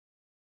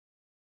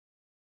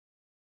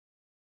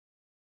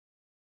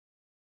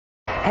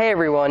Hey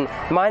everyone,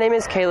 my name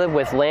is Caleb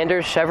with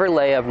Landers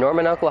Chevrolet of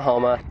Norman,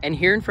 Oklahoma. And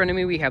here in front of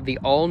me we have the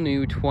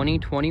all-new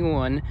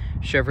 2021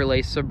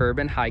 Chevrolet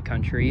Suburban High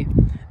Country.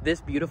 This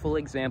beautiful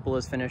example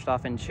is finished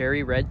off in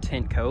cherry red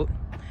tint coat.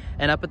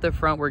 And up at the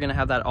front we're going to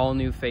have that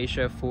all-new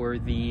fascia for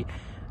the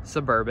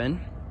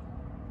Suburban.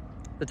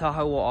 The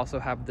Tahoe will also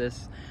have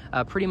this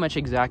pretty much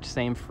exact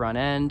same front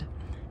end.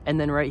 And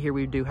then right here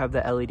we do have the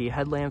LED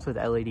headlamps with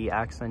LED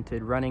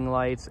accented running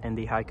lights and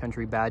the High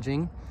Country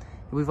badging.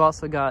 We've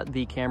also got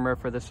the camera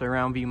for the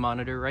surround view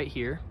monitor right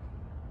here.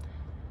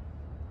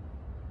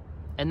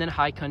 And then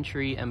High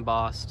Country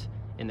embossed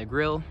in the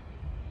grille.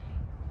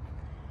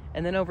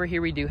 And then over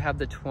here we do have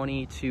the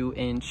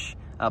 22-inch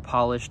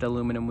polished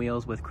aluminum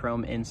wheels with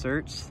chrome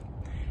inserts.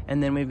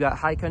 And then we've got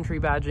High Country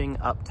badging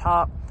up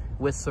top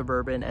with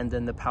Suburban, and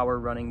then the power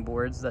running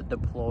boards that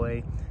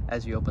deploy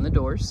as you open the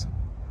doors.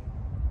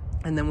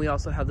 And then we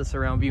also have the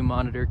surround view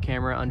monitor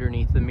camera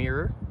underneath the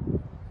mirror.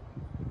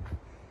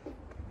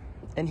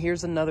 And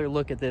here's another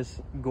look at this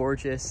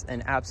gorgeous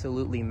and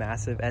absolutely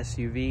massive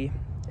SUV.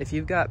 If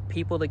you've got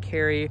people to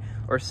carry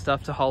or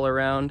stuff to haul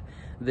around,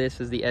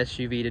 this is the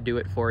SUV to do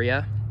it for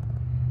you.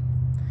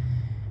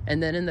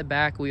 And then in the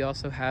back, we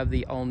also have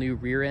the all-new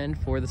rear end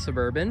for the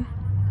Suburban.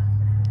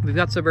 We've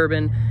got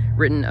Suburban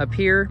written up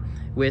here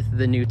with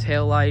the new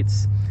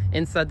taillights.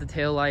 Inside the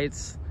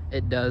taillights,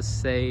 it does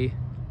say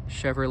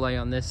Chevrolet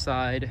on this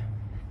side.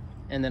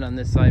 And then on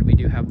this side, we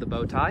do have the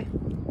bow tie.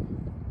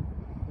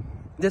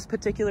 This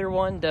particular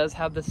one does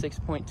have the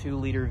 6.2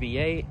 liter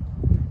V8,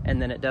 and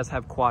then it does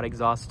have quad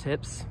exhaust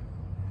tips.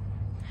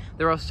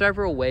 There are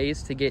several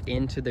ways to get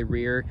into the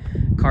rear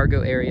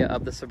cargo area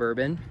of the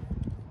Suburban.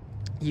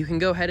 You can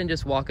go ahead and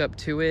just walk up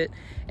to it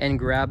and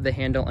grab the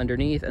handle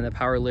underneath, and the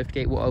power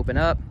liftgate will open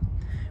up.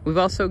 We've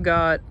also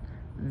got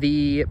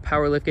the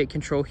power liftgate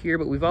control here,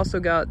 but we've also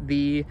got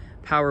the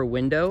power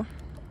window.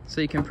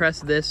 So you can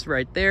press this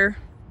right there,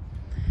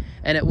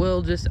 and it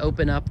will just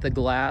open up the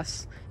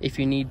glass. If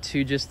you need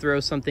to just throw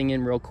something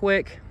in real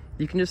quick,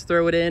 you can just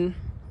throw it in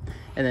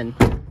and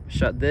then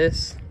shut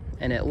this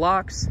and it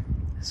locks.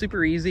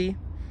 Super easy.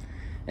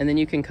 And then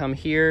you can come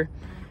here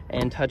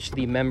and touch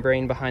the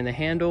membrane behind the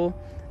handle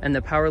and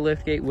the power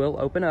liftgate will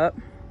open up.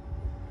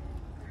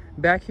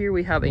 Back here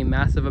we have a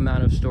massive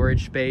amount of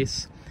storage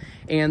space,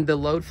 and the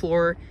load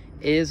floor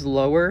is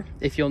lower,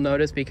 if you'll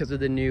notice, because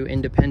of the new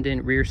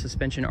independent rear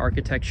suspension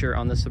architecture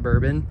on the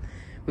Suburban.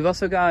 We've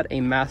also got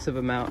a massive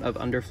amount of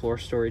underfloor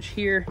storage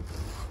here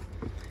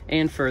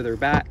and further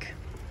back.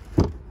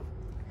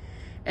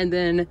 And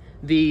then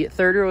the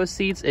third row of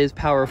seats is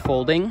power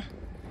folding.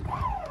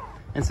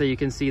 And so you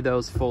can see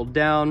those fold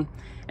down,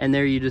 and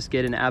there you just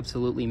get an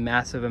absolutely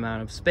massive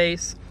amount of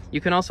space.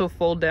 You can also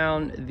fold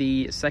down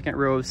the second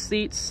row of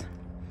seats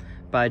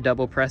by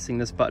double pressing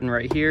this button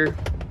right here,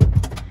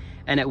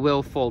 and it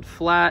will fold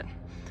flat.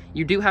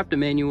 You do have to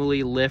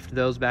manually lift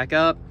those back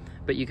up,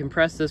 but you can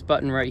press this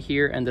button right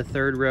here and the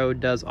third row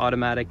does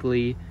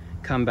automatically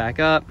come back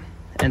up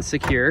and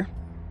secure.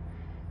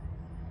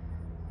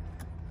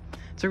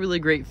 It's a really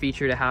great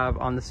feature to have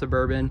on the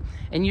Suburban,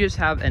 and you just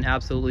have an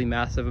absolutely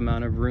massive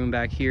amount of room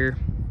back here.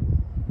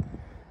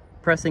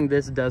 Pressing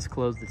this does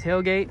close the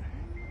tailgate.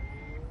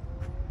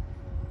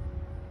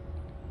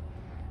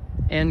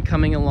 And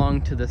coming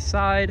along to the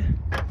side,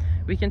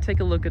 we can take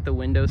a look at the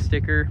window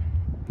sticker.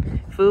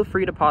 Feel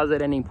free to pause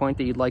at any point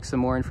that you'd like some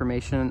more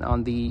information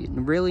on the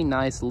really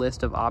nice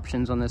list of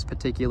options on this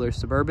particular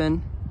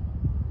Suburban.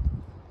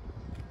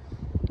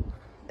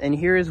 And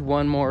here is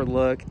one more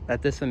look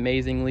at this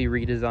amazingly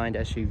redesigned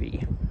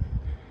SUV.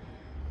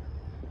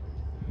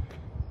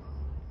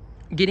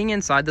 Getting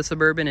inside the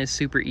Suburban is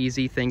super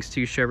easy thanks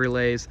to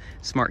Chevrolet's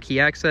Smart Key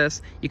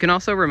Access. You can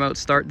also remote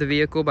start the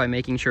vehicle by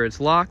making sure it's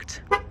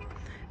locked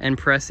and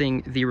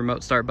pressing the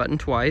remote start button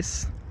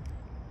twice.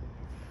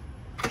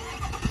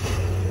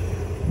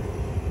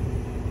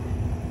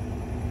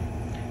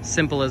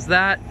 Simple as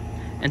that.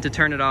 And to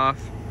turn it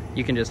off,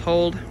 you can just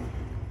hold.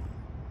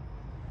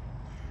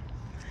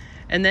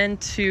 And then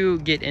to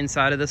get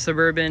inside of the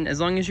Suburban, as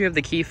long as you have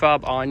the key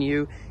fob on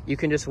you, you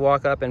can just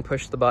walk up and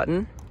push the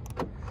button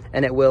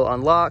and it will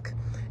unlock.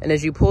 And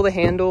as you pull the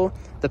handle,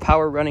 the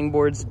power running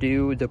boards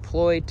do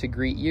deploy to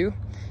greet you.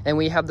 And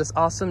we have this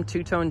awesome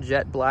two-tone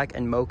jet black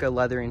and mocha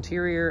leather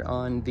interior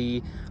on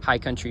the High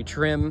Country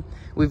trim.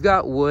 We've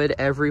got wood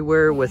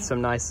everywhere with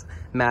some nice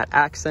matte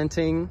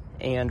accenting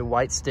and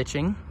white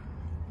stitching.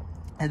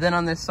 And then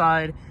on this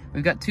side,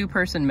 we've got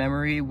two-person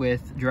memory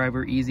with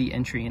driver easy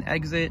entry and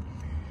exit.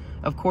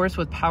 Of course,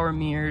 with power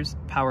mirrors,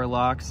 power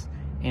locks,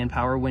 and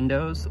power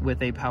windows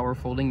with a power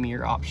folding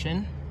mirror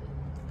option.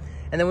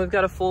 And then we've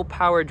got a full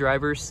power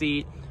driver's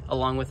seat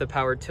along with a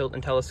power tilt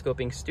and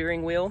telescoping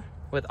steering wheel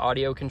with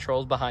audio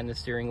controls behind the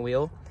steering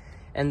wheel.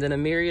 And then a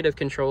myriad of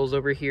controls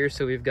over here.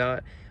 So we've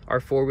got our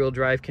four-wheel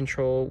drive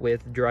control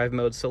with drive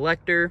mode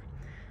selector,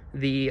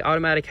 the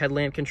automatic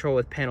headlamp control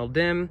with panel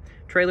dim,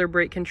 trailer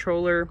brake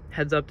controller,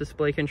 heads-up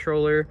display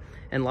controller,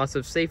 and lots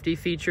of safety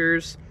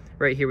features.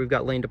 Right here we've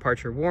got lane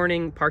departure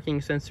warning, parking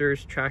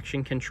sensors,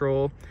 traction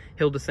control,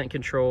 hill descent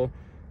control,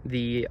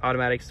 the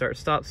automatic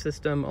start-stop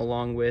system,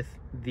 along with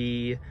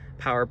the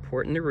power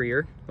port in the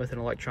rear with an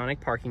electronic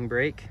parking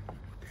brake.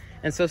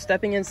 And so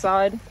stepping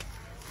inside,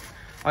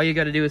 all you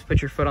got to do is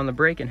put your foot on the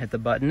brake and hit the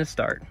button to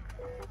start.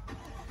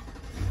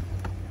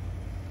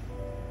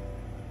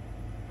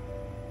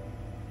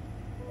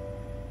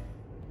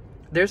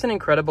 There's an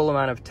incredible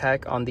amount of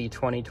tech on the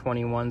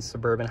 2021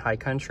 Suburban High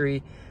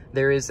Country.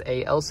 There is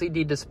a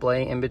LCD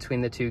display in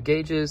between the two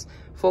gauges,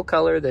 full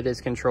color, that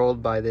is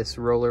controlled by this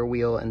roller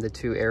wheel and the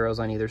two arrows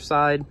on either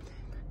side.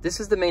 This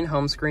is the main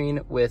home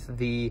screen with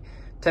the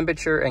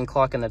temperature and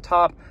clock in the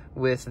top,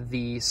 with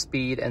the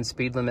speed and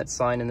speed limit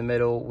sign in the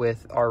middle,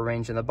 with our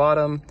range in the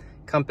bottom,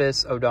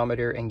 compass,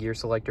 odometer, and gear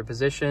selector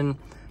position.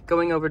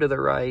 Going over to the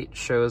right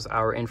shows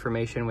our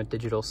information with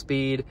digital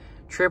speed,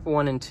 trip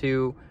 1 and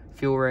 2,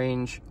 fuel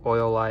range,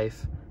 oil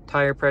life,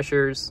 tire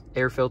pressures,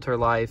 air filter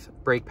life,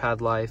 brake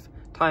pad life,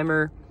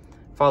 timer,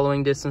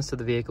 following distance to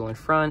the vehicle in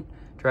front,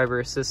 driver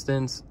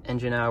assistance,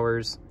 engine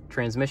hours,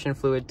 transmission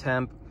fluid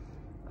temp,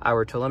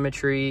 our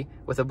telemetry,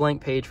 with a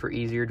blank page for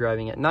easier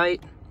driving at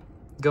night.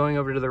 Going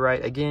over to the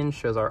right again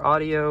shows our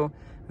audio,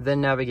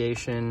 then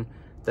navigation,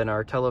 then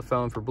our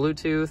telephone for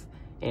Bluetooth,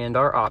 and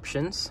our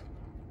options.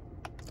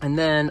 And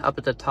then up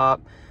at the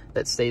top,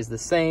 that stays the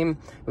same,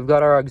 we've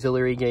got our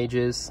auxiliary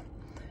gauges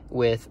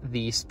with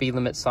the speed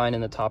limit sign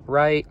in the top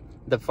right,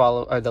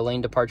 the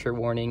lane departure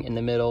warning in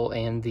the middle,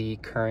 and the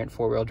current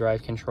four-wheel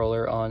drive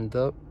controller on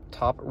the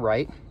top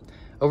right.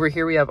 Over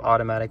here we have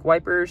automatic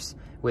wipers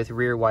with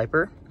rear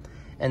wiper,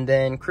 and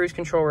then cruise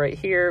control right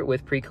here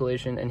with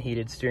pre-collision and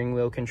heated steering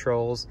wheel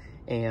controls,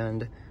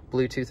 and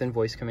Bluetooth and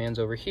voice commands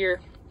over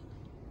here.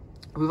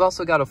 We've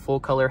also got a full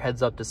color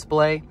heads-up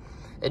display.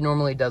 It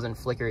normally doesn't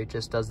flicker, it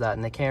just does that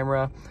in the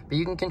camera, but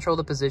you can control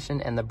the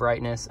position and the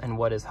brightness and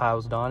what is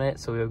housed on it.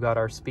 So we've got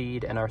our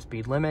speed and our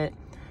speed limit.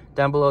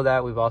 Down below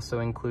that, we've also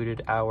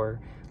included our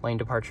lane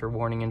departure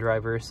warning and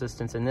driver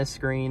assistance in this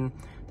screen.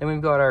 Then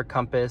we've got our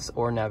compass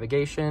or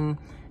navigation,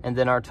 and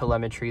then our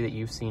telemetry that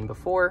you've seen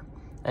before,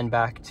 and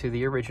back to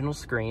the original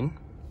screen.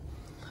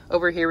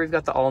 Over here, we've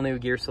got the all-new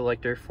gear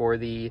selector for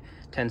the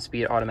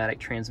 10-speed automatic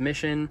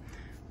transmission.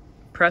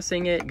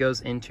 Pressing it goes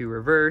into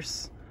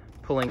reverse,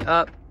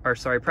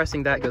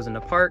 pressing that goes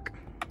into park.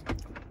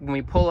 When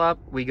we pull up,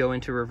 we go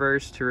into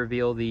reverse to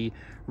reveal the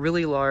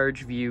really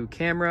large view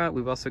camera.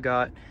 We've also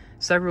got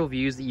several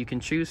views that you can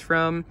choose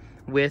from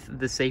with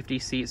the safety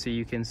seat, so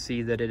you can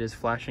see that it is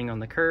flashing on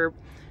the curb,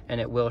 and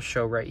it will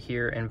show right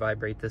here and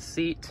vibrate the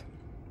seat.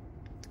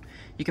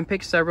 You can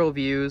pick several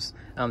views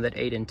that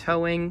aid in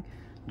towing,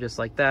 just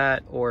like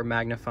that, or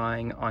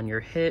magnifying on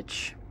your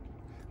hitch.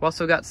 We've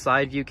also got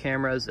side view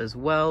cameras as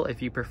well,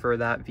 if you prefer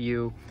that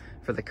view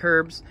for the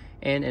curbs,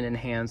 and an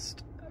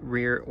enhanced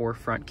rear or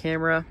front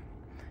camera.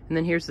 And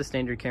then here's the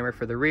standard camera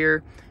for the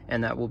rear,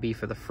 and that will be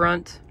for the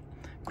front.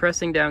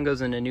 Pressing down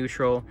goes into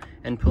neutral,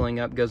 and pulling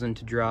up goes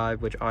into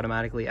drive, which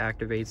automatically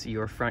activates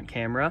your front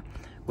camera,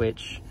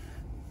 which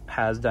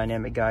has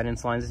dynamic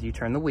guidance lines as you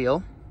turn the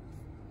wheel.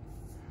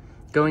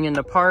 Going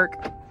into park,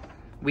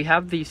 we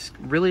have the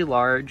really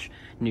large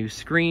new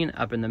screen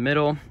up in the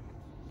middle.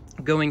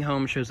 Going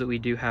home shows that we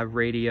do have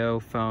radio,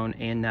 phone,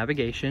 and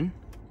navigation.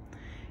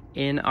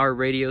 In our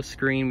radio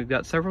screen, we've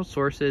got several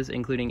sources,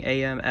 including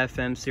AM,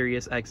 FM,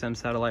 Sirius XM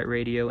satellite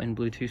radio, and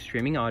Bluetooth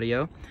streaming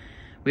audio.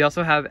 We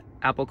also have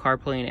Apple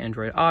CarPlay and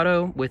Android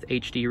Auto with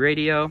HD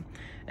radio,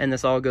 and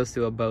this all goes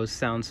through a Bose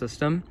sound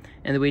system.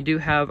 And then we do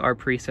have our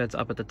presets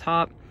up at the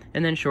top,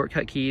 and then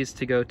shortcut keys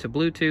to go to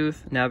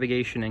Bluetooth,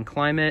 navigation, and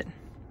climate.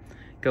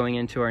 Going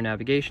into our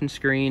navigation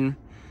screen,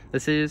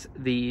 this is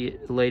the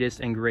latest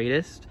and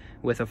greatest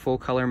with a full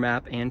color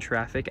map and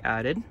traffic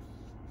added.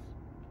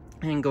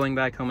 And going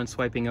back home and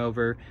swiping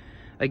over,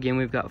 again,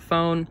 we've got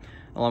phone,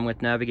 along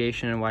with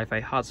navigation and Wi-Fi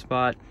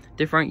hotspot,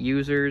 different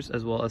users,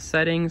 as well as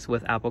settings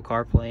with Apple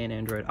CarPlay and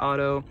Android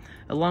Auto,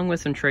 along with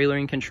some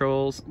trailering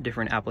controls,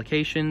 different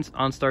applications,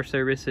 OnStar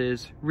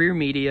services, rear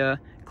media,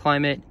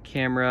 climate,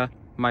 camera,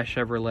 My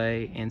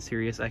Chevrolet, and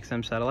Sirius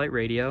XM satellite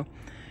radio.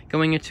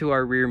 Going into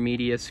our rear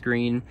media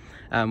screen,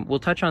 we'll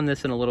touch on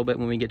this in a little bit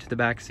when we get to the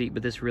back seat,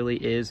 but this really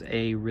is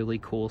a really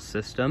cool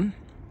system.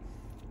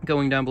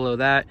 Going down below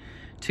that,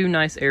 two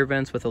nice air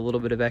vents with a little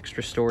bit of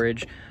extra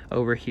storage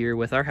over here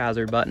with our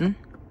hazard button.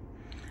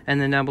 And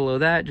then down below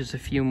that, just a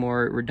few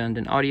more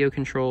redundant audio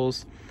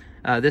controls.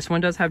 This one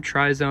does have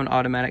tri-zone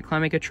automatic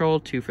climate control,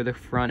 2 for the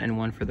front and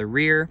 1 for the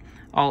rear.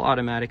 All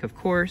automatic, of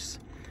course.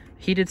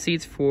 Heated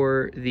seats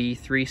for the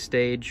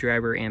 3-stage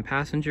driver and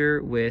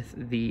passenger with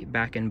the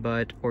back and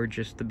butt, or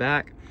just the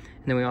back.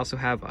 And then we also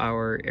have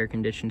our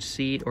air-conditioned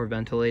seat, or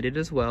ventilated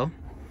as well.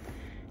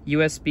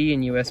 USB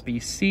and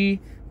USB-C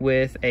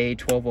with a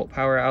 12-volt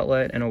power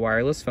outlet and a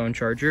wireless phone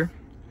charger.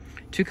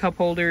 2 cup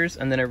holders,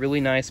 and then a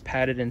really nice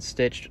padded and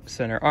stitched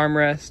center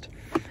armrest.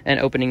 And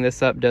opening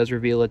this up does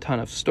reveal a ton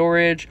of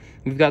storage.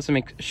 We've got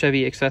some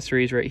Chevy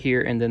accessories right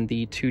here, and then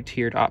the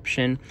 2-tiered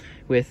option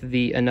with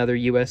the another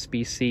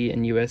USB-C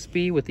and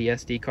USB with the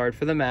SD card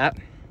for the map.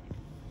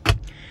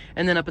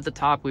 And then up at the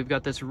top, we've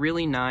got this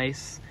really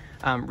nice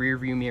rear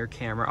view mirror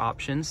camera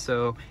options.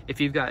 So if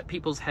you've got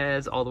people's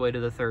heads all the way to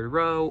the third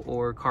row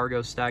or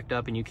cargo stacked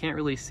up and you can't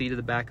really see to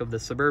the back of the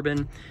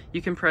Suburban,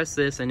 you can press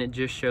this and it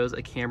just shows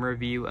a camera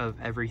view of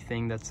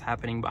everything that's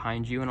happening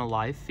behind you in a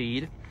live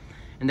feed.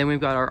 And then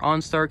we've got our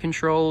OnStar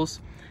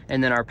controls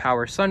and then our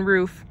power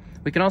sunroof.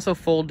 We can also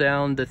fold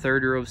down the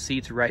third row of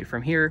seats right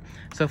from here.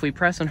 So if we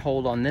press and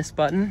hold on this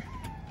button,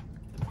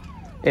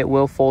 it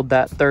will fold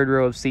that third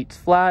row of seats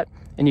flat.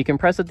 And you can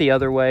press it the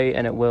other way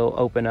and it will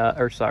open up,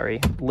 or sorry,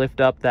 lift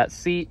up that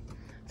seat.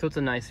 So it's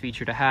a nice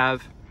feature to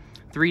have.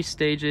 3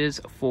 stages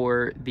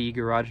for the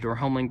garage door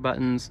homelink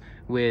buttons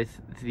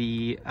with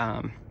the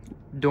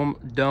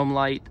dome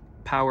light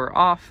power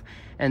off,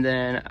 and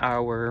then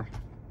our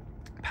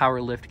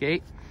power lift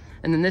gate.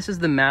 And then this is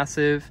the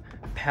massive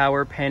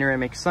power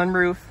panoramic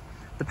sunroof.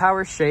 The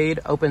power shade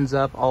opens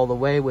up all the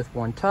way with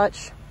one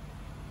touch.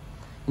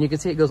 And you can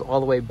see it goes all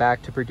the way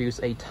back to produce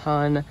a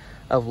ton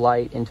of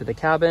light into the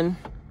cabin.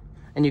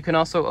 And you can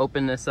also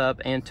open this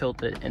up and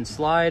tilt it and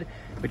slide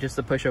with just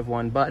the push of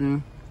one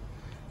button.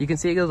 You can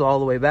see it goes all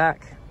the way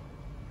back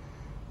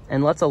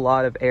and lets a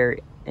lot of air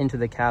into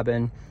the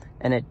cabin.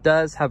 And it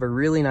does have a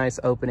really nice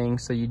opening,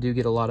 so you do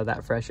get a lot of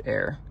that fresh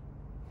air.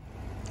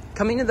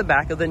 Coming to the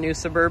back of the new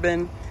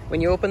Suburban,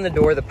 when you open the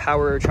door, the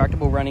power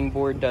retractable running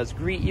board does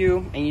greet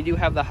you, and you do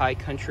have the High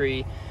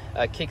Country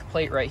kick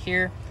plate right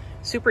here.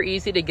 Super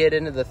easy to get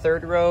into the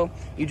third row.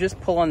 You just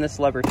pull on this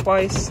lever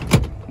twice,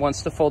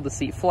 once to fold the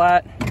seat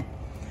flat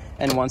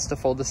and once to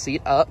fold the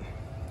seat up.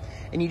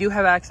 And you do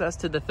have access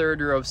to the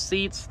third row of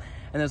seats,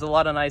 and there's a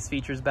lot of nice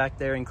features back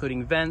there,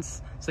 including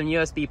vents, some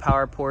USB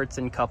power ports,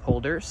 and cup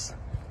holders.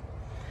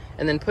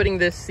 And then putting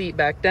this seat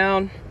back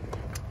down,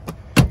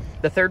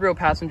 the third row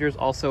passengers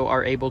also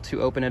are able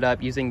to open it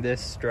up using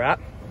this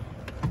strap.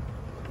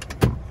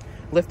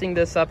 Lifting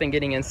this up and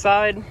getting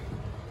inside.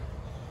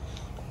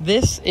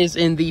 This is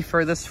in the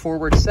furthest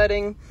forward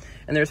setting,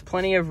 and there's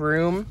plenty of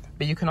room,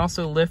 but you can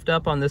also lift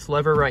up on this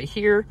lever right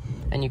here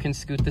and you can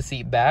scoot the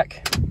seat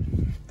back.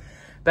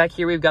 Back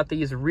here we've got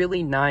these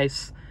really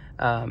nice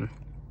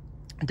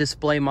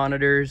display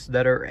monitors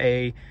that are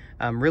a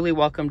really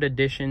welcomed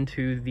addition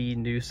to the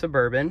new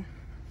Suburban.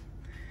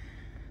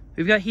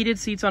 We've got heated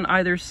seats on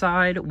either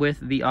side with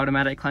the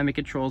automatic climate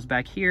controls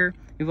back here.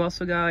 We've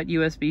also got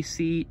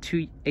USB-C,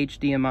 2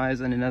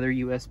 HDMIs, and another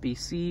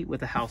USB-C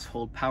with a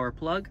household power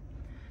plug,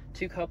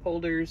 2 cup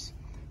holders,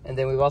 and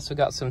then we've also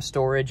got some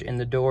storage in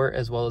the door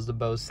as well as the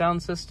Bose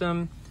sound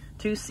system,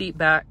 2 seat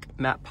back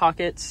mat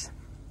pockets,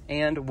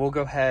 and we'll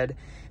go ahead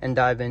and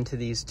dive into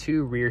these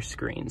 2 rear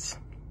screens.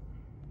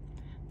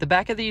 The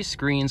back of these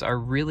screens are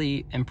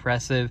really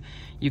impressive.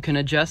 You can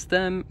adjust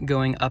them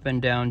going up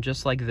and down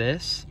just like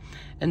this.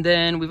 And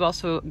then we've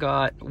also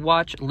got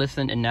watch,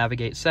 listen, and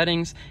navigate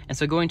settings. And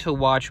so going to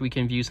watch, we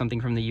can view something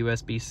from the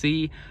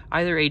USB-C,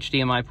 either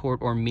HDMI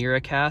port or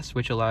Miracast,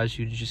 which allows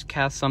you to just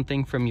cast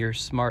something from your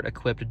smart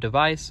equipped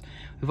device.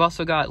 We've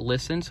also got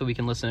listen, so we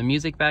can listen to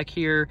music back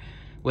here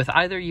with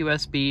either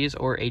USBs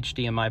or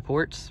HDMI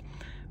ports.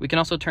 We can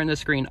also turn the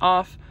screen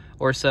off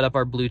or set up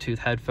our Bluetooth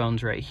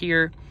headphones right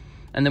here.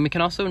 And then we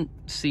can also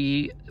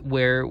see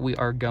where we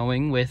are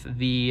going with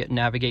the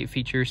navigate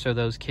feature, so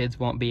those kids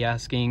won't be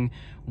asking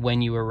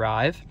when you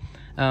arrive.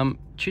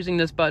 Choosing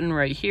this button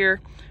right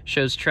here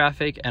shows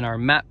traffic and our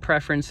map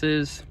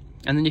preferences.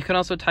 And then you can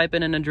also type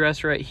in an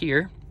address right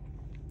here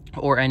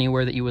or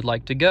anywhere that you would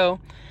like to go.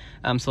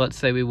 So let's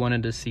say we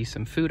wanted to see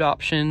some food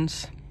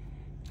options.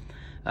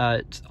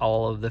 It's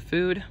all of the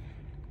food.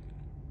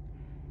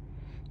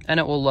 And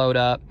it will load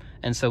up.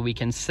 And so we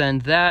can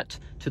send that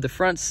to the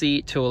front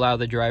seat to allow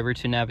the driver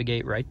to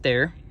navigate right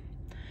there.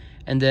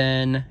 And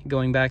then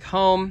going back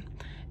home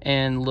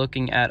and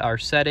looking at our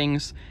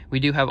settings, we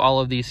do have all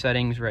of these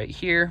settings right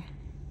here.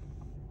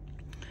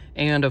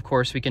 And of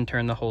course, we can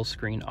turn the whole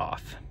screen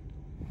off.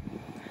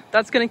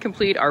 That's going to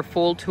complete our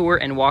full tour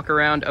and walk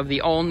around of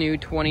the all-new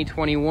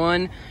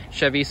 2021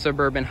 Chevy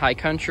Suburban High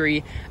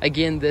Country.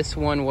 Again, this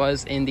one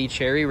was in the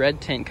cherry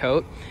red tint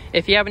coat.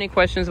 If you have any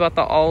questions about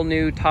the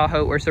all-new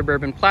Tahoe or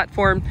Suburban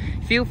platform,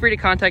 feel free to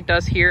contact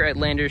us here at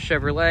Landers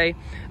Chevrolet.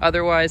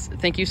 Otherwise,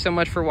 thank you so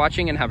much for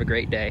watching and have a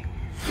great day.